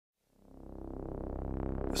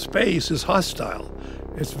Space is hostile.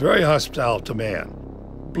 It's very hostile to man.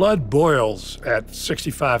 Blood boils at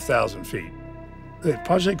 65,000 feet. The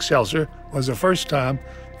Project Excelsior was the first time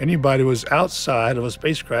anybody was outside of a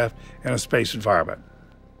spacecraft in a space environment.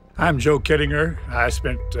 I'm Joe Kittinger. I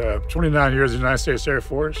spent 29 years in the United States Air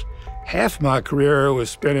Force. Half my career was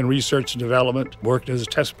spent in research and development, working as a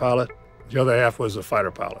test pilot. The other half was a fighter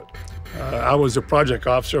pilot. I was a project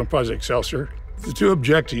officer on Project Excelsior. The two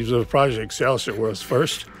objectives of Project Excelsior was,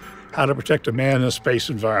 first, how to protect a man in a space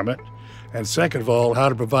environment, and second of all, how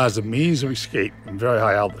to provide the means of escape from very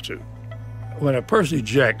high altitude. When a person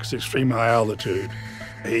ejects extreme high altitude,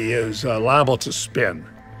 he is liable to spin.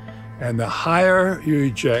 And the higher you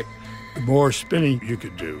eject, the more spinning you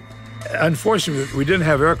could do. Unfortunately, we didn't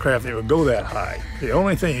have aircraft that would go that high. The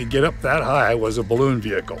only thing that could get up that high was a balloon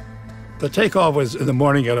vehicle. The takeoff was in the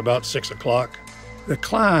morning at about 6 o'clock. The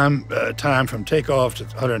climb time from takeoff to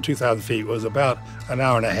 102,000 feet was about an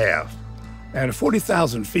hour and a half. And at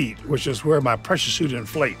 40,000 feet, which is where my pressure suit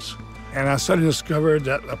inflates, and I suddenly discovered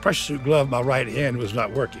that a pressure suit glove in my right hand was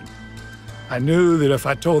not working. I knew that if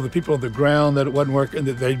I told the people on the ground that it wasn't working,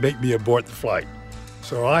 that they'd make me abort the flight.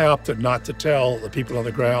 So I opted not to tell the people on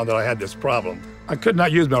the ground that I had this problem. I could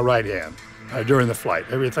not use my right hand during the flight.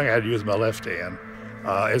 Everything I had to use my left hand.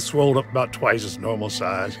 It swelled up about twice its normal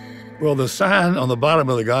size. Well, the sign on the bottom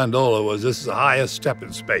of the gondola was, "This is the highest step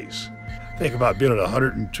in space." Think about being at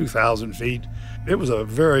 102,000 feet. It was a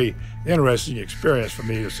very interesting experience for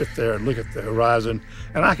me to sit there and look at the horizon,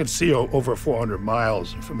 and I could see over 400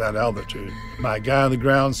 miles from that altitude. My guy on the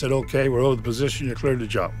ground said, "Okay, we're over the position, you're cleared to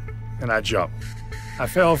jump." And I jumped. I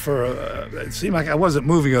fell for, it seemed like I wasn't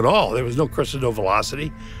moving at all. There was no crest, no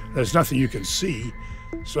velocity. There's nothing you can see.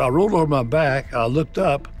 So I rolled over my back, I looked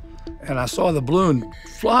up, and I saw the balloon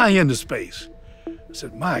flying into space. I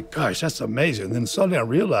said, "My gosh, that's amazing." And then suddenly I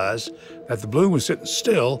realized that the balloon was sitting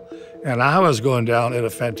still and I was going down at a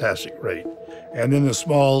fantastic rate. And then the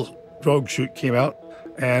small drogue chute came out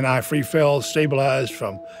and I free fell, stabilized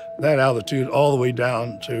from that altitude all the way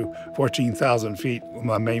down to 14,000 feet with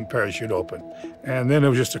my main parachute open. And then it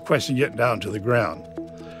was just a question of getting down to the ground.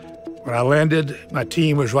 When I landed, my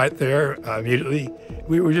team was right there immediately.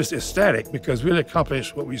 We were just ecstatic because we had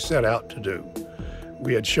accomplished what we set out to do.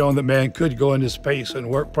 We had shown that man could go into space and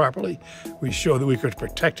work properly. We showed that we could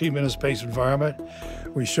protect him in a space environment.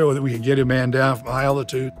 We showed that we could get a man down from high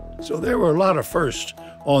altitude. So there were a lot of firsts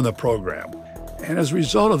on the program. And as a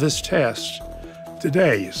result of this test,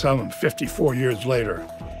 today, some 54 years later,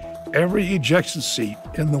 every ejection seat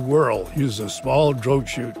in the world uses a small drogue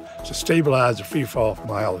chute to stabilize the free fall from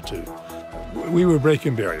high altitude. We were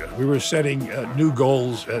breaking barriers. We were setting new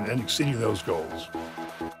goals and exceeding those goals.